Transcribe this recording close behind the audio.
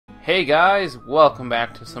Hey guys, welcome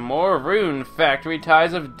back to some more Rune Factory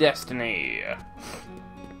Ties of Destiny.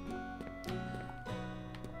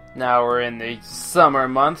 Now we're in the summer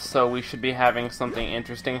month, so we should be having something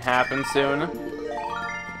interesting happen soon.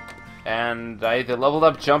 And I either leveled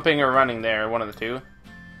up jumping or running there, one of the two.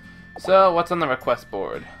 So, what's on the request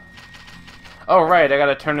board? Oh right, I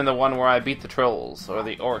gotta turn in the one where I beat the trolls, or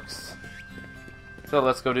the orcs. So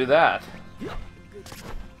let's go do that.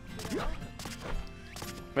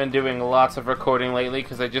 Been doing lots of recording lately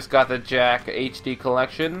because I just got the Jack HD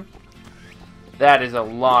collection. That is a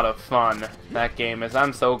lot of fun, that game is.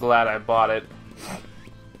 I'm so glad I bought it.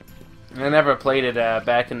 I never played it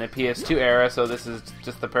back in the PS2 era, so this is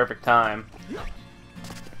just the perfect time.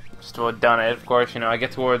 Just to have done it, of course, you know, I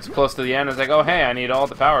get towards close to the end, it's like, oh hey, I need all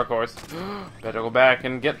the power cores. Better go back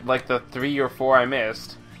and get like the 3 or 4 I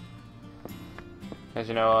missed. Because,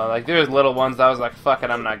 you know, like there's little ones that I was like, fuck it,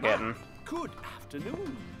 I'm not getting. Good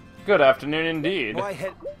afternoon. Good afternoon indeed. Why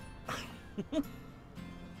had...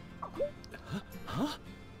 Huh?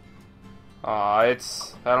 Aw,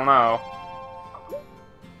 it's... I don't know.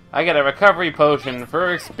 I get a recovery potion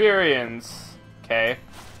for experience. Okay.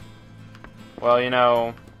 Well, you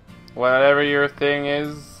know, whatever your thing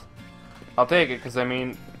is, I'll take it, because, I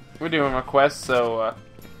mean, we're doing requests, so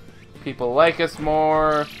people like us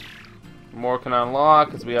more can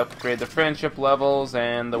unlock, as we upgrade the friendship levels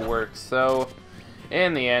and the works, so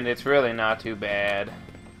in the end, it's really not too bad.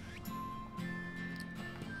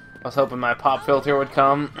 I was hoping my pop filter would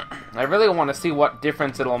come. I really want to see what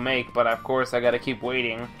difference it'll make, but of course I gotta keep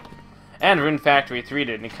waiting. And Rune Factory 3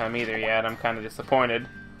 didn't come either yet, I'm kinda disappointed.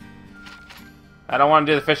 I don't want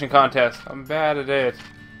to do the fishing contest, I'm bad at it.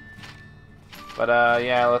 But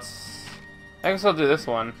yeah, I guess I'll do this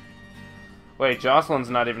one. Wait, Jocelyn's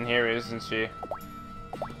not even here, isn't she?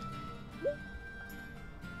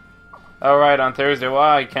 Oh right, on Thursday. Well,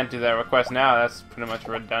 I can't do that request now, that's pretty much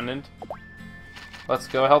redundant. Let's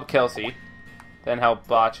go help Kelsey. Then help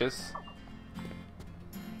Botches.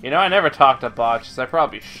 You know, I never talked to Botches, I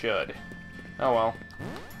probably should. Oh well.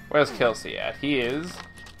 Where's Kelsey at? He's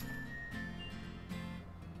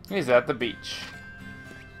at the beach.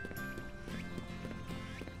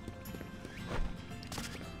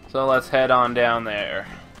 So let's head on down there.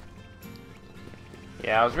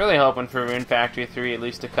 Yeah, I was really hoping for Rune Factory 3 at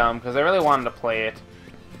least to come, because I really wanted to play it.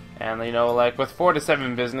 And, you know, like, with 4 to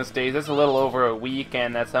 7 business days, that's a little over a week,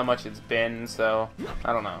 and that's how much it's been, so,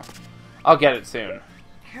 I don't know. I'll get it soon.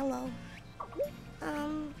 Hello.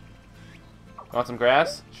 Want some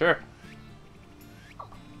grass? Sure.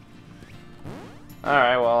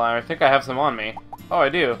 Alright, well, I think I have some on me. Oh, I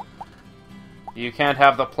do. You can't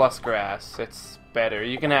have the plus grass. It's better.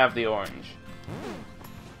 You can have the orange.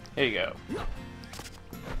 Here you go.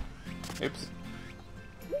 Oops.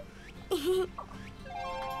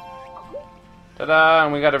 Ta-da!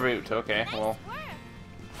 And we got a root. Okay, well.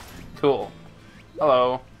 Cool.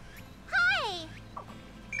 Hello. Hi.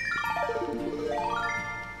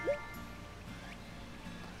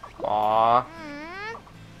 Aww.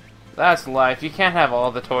 That's life. You can't have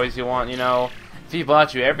all the toys you want, you know. If he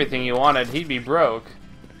bought you everything you wanted, he'd be broke.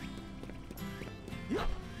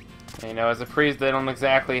 You know, as a priest, they don't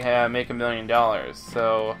exactly make $1 million,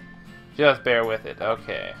 so just bear with it.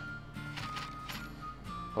 Okay.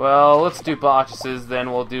 Well, let's do Botches',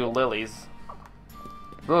 then we'll do Lily's.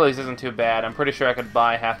 Lily's isn't too bad. I'm pretty sure I could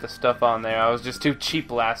buy half the stuff on there. I was just too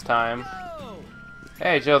cheap last time. Yo!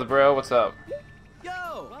 Hey, Joe the bro, what's up?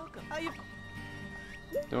 Yo! Welcome. How you...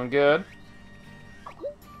 Doing good?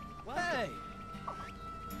 Hey!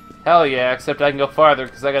 Hell yeah, except I can go farther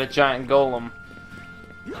because I got a giant golem.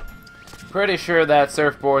 Pretty sure that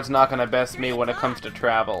surfboard's not gonna best me when it comes to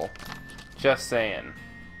travel. Just saying.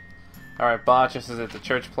 Alright, Botches is at the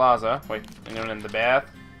church plaza. Wait, anyone in the bath?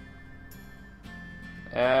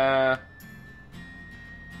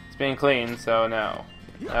 It's being cleaned, so no.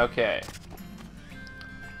 Okay.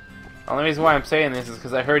 Only reason why I'm saying this is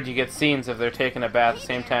because I heard you get scenes if they're taking a bath at the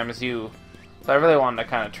same time as you. So I really wanted to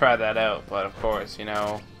kind of try that out, but of course, you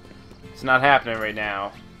know, it's not happening right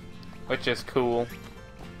now. Which is cool.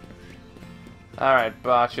 Alright,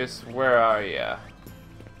 Botches, where are ya?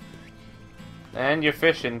 And you're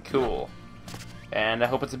fishing, cool. And I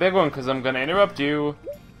hope it's a big one, because I'm going to interrupt you.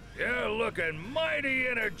 You're looking mighty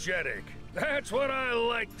energetic. That's what I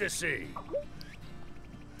like to see.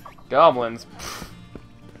 Goblins. Pfft.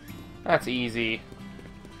 That's easy.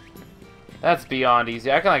 That's beyond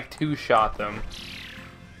easy. I can like two-shot them.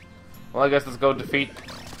 Well, I guess let's go defeat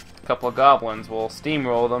a couple of goblins. We'll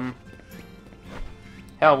steamroll them.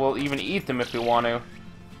 Hell, we'll even eat them if we want to.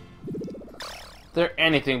 They're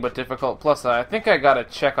anything but difficult. Plus, I think I gotta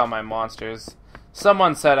check on my monsters.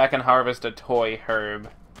 Someone said I can harvest a toy herb.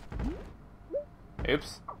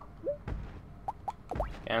 Oops.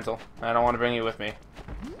 Cancel. I don't want to bring you with me.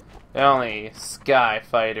 The only sky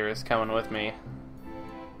fighter is coming with me.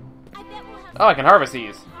 I bet we'll have Oh, I can harvest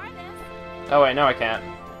these. harvest. Oh wait, no I can't.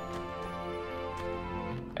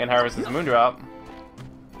 I can harvest this moondrop.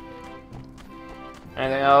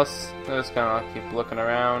 Anything else? Just gonna keep looking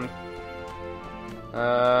around.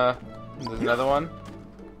 There's another one.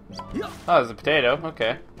 Oh, there's a potato.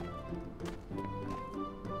 Okay.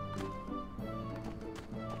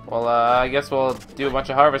 Well, I guess we'll do a bunch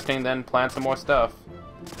of harvesting, then plant some more stuff.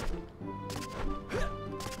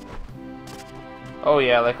 Oh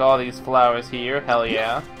yeah, like all these flowers here. Hell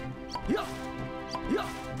yeah.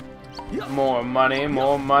 More money,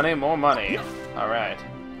 more money, more money. Alright.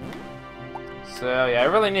 So, yeah, I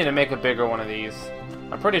really need to make a bigger one of these.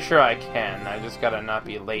 I'm pretty sure I can. I just gotta not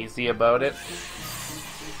be lazy about it.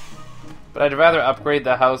 But I'd rather upgrade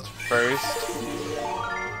the house first.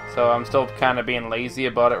 So I'm still kind of being lazy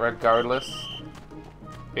about it regardless.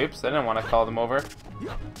 Oops, I didn't want to call them over.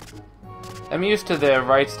 I'm used to the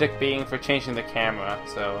right stick being for changing the camera,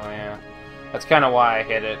 so yeah. That's kind of why I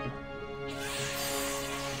hit it.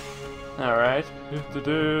 Alright.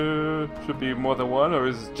 Should be more than one, or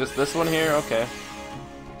is it just this one here? Okay.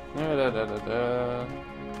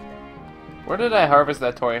 Where did I harvest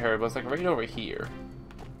that toy herb? It was like right over here.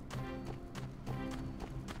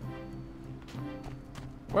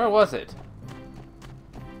 Where was it?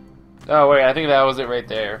 Oh wait, I think that was it right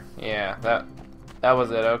there. Yeah, that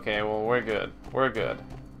was it. Okay, well we're good. We're good.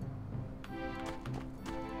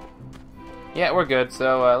 Yeah, we're good.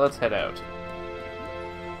 So let's head out.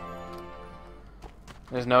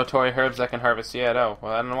 There's no toy herbs I can harvest yet. Oh,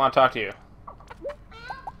 well I don't want to talk to you.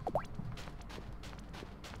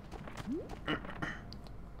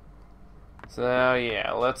 So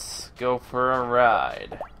yeah, let's go for a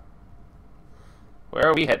ride. Where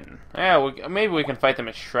are we heading? Yeah, maybe we can fight them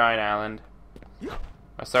at Shrine Island.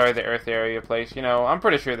 Oh, sorry, the Earth area place. You know, I'm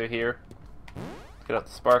pretty sure they're here. Let's get out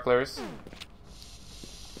the sparklers.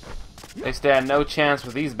 They stand no chance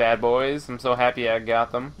with these bad boys. I'm so happy I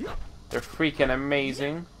got them. They're freaking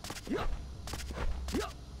amazing.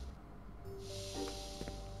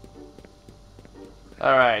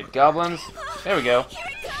 Alright, goblins. There we go. Here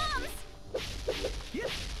it comes.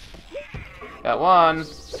 Got one.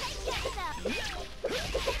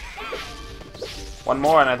 One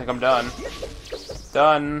more and I think I'm done.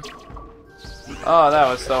 Done. Oh, that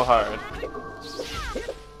was so hard.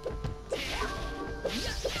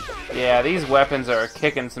 Yeah, these weapons are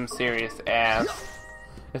kicking some serious ass.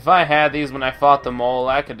 If I had these when I fought the mole,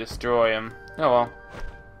 I could destroy him. Oh well.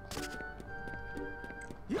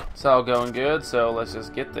 It's all going good, so let's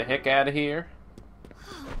just get the heck out of here.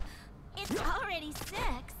 It's already 6.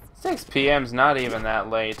 6 p.m.'s not even that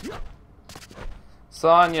late.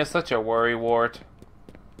 Sonya's such a worrywart.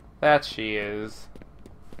 That she is.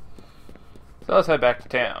 So let's head back to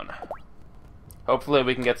town. Hopefully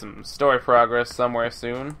we can get some story progress somewhere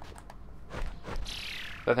soon.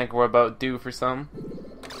 I think we're about due for some.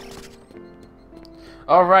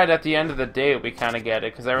 Alright, at the end of the day we kind of get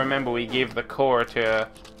it, because I remember we gave the core to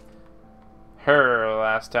her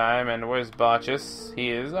last time, and where's Botchus?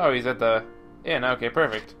 He is, oh, he's at the inn, okay,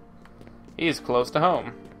 perfect. He's close to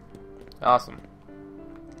home. Awesome.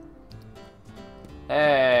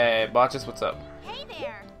 Hey, Botchus, what's up? Hey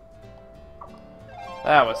there.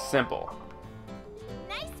 That was simple.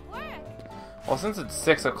 Nice work. Well, since it's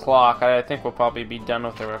 6 o'clock, I think we'll probably be done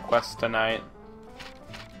with the request tonight.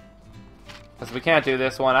 Because we can't do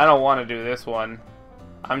this one. I don't want to do this one.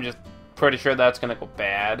 I'm just pretty sure that's going to go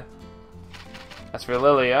bad. As for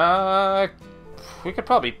Lily, we could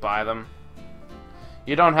probably buy them.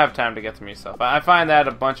 You don't have time to get them yourself. I find that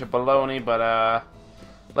a bunch of baloney, but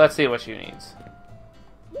let's see what she needs.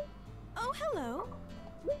 Oh, hello.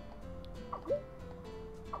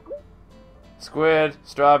 Squid,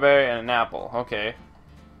 strawberry, and an apple. Okay.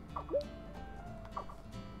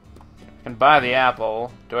 I can buy the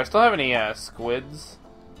apple. Do I still have any squids?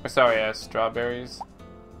 Or sorry, strawberries?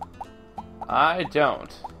 I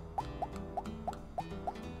don't.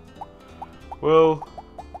 Well,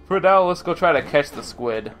 for now, let's go try to catch the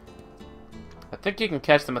squid. I think you can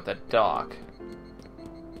catch them at the dock.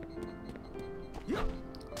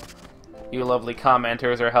 You lovely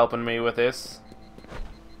commenters are helping me with this.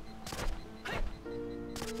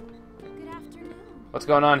 Good afternoon. What's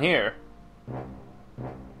going on here?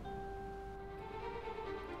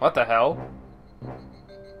 What the hell?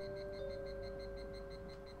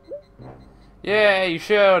 Yeah, you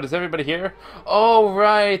showed. Is everybody here? Oh,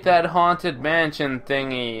 right, that haunted mansion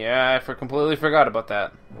thingy. I completely forgot about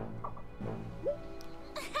that.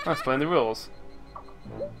 I'll explain the rules.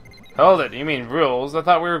 Hold it, you mean rules? I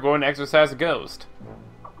thought we were going to exercise a ghost.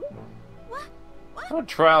 Oh,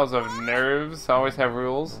 trials of nerves always have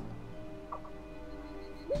rules.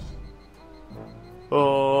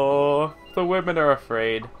 Oh, the women are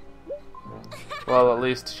afraid. Well, at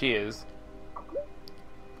least she is.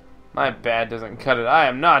 My bad doesn't cut it. I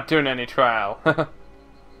am not doing any trial.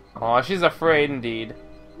 Aw, she's afraid indeed.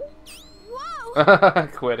 Whoa!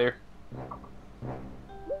 Quitter.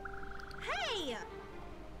 Hey!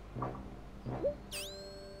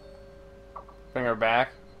 Bring her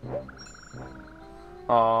back.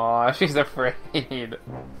 Aw, she's afraid.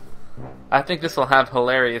 I think this will have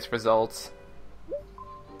hilarious results.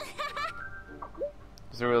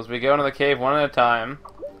 The rules: we go into the cave one at a time.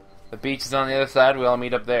 The beach is on the other side. We all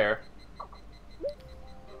meet up there.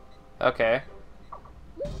 Okay.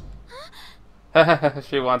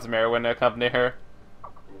 She wants Merwin to accompany her.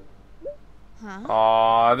 Huh?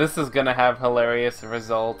 Aw, this is gonna have hilarious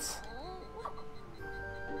results.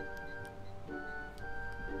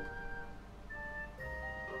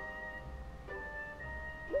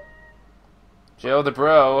 Joe the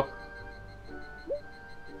bro.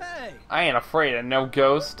 Hey! I ain't afraid of no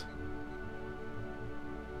ghost.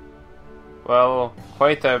 Well,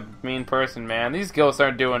 quite the mean person, man. These ghosts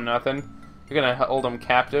aren't doing nothing. You're gonna hold them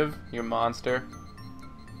captive, you monster.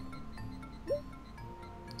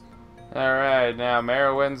 Alright, now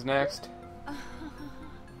Merwin's next.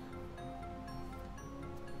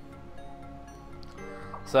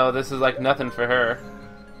 So this is like nothing for her.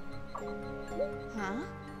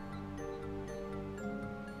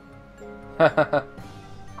 Huh?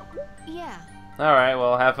 Yeah. Alright,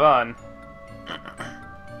 well, have fun.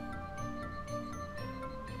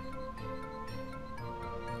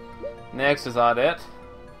 Next is Audette.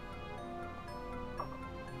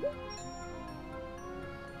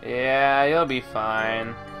 Yeah, you'll be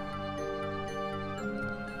fine.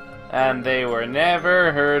 And they were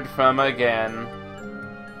never heard from again.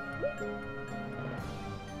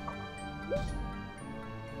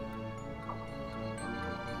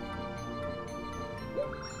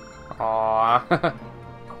 Aww.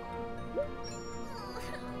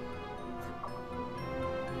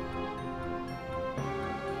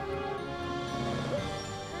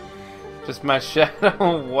 Just my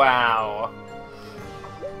shadow. Wow.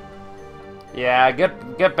 Yeah,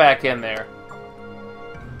 get back in there.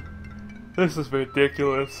 This is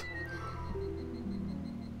ridiculous.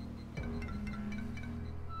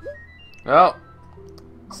 Well,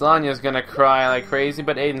 Sonya's gonna cry like crazy,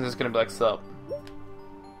 but Aiden's just gonna be like, sup.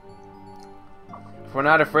 If we're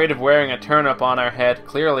not afraid of wearing a turnip on our head,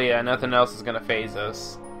 clearly nothing else is gonna faze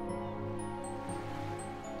us.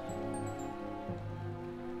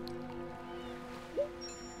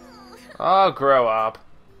 Oh, grow up.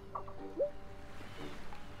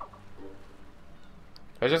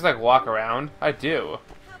 Do I just like walk around? I do.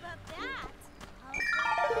 How about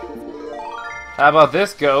that? How about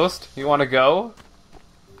this, ghost? You wanna go?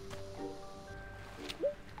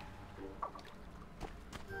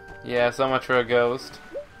 Yeah, so much for a ghost.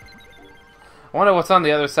 I wonder what's on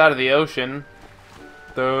the other side of the ocean.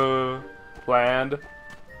 The land.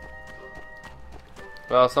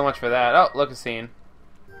 Well, so much for that. Oh, look, a scene.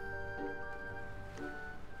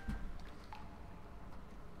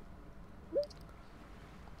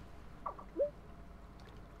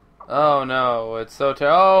 Oh no, it's so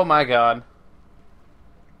oh my god.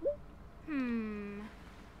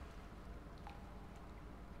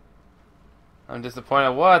 I'm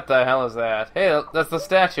disappointed. What the hell is that? Hey, that's the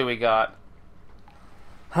statue we got.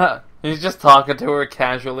 Huh. He's just talking to her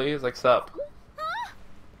casually. He's like, sup.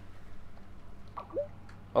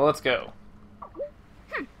 Well, let's go.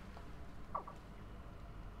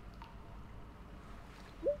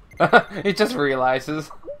 He just realizes.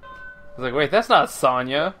 He's like, wait, that's not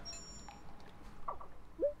Sonya.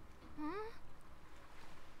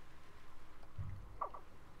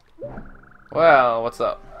 Well, what's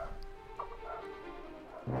up?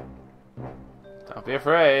 Don't be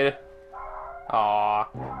afraid. Aww.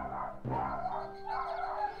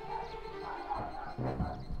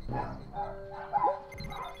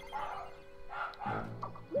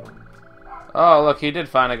 Oh, look, he did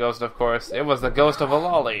find a ghost, of course. It was the ghost of a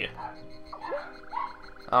loli.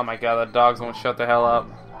 Oh my god, the dogs won't shut the hell up.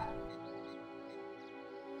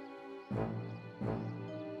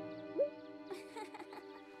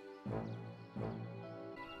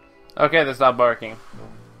 Okay, they stopped barking.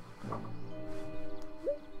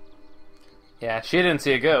 Yeah, she didn't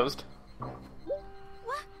see a ghost.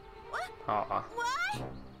 Aw.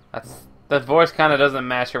 That voice kind of doesn't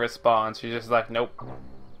match her response. She's just like, nope.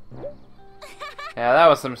 Yeah, that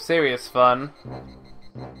was some serious fun.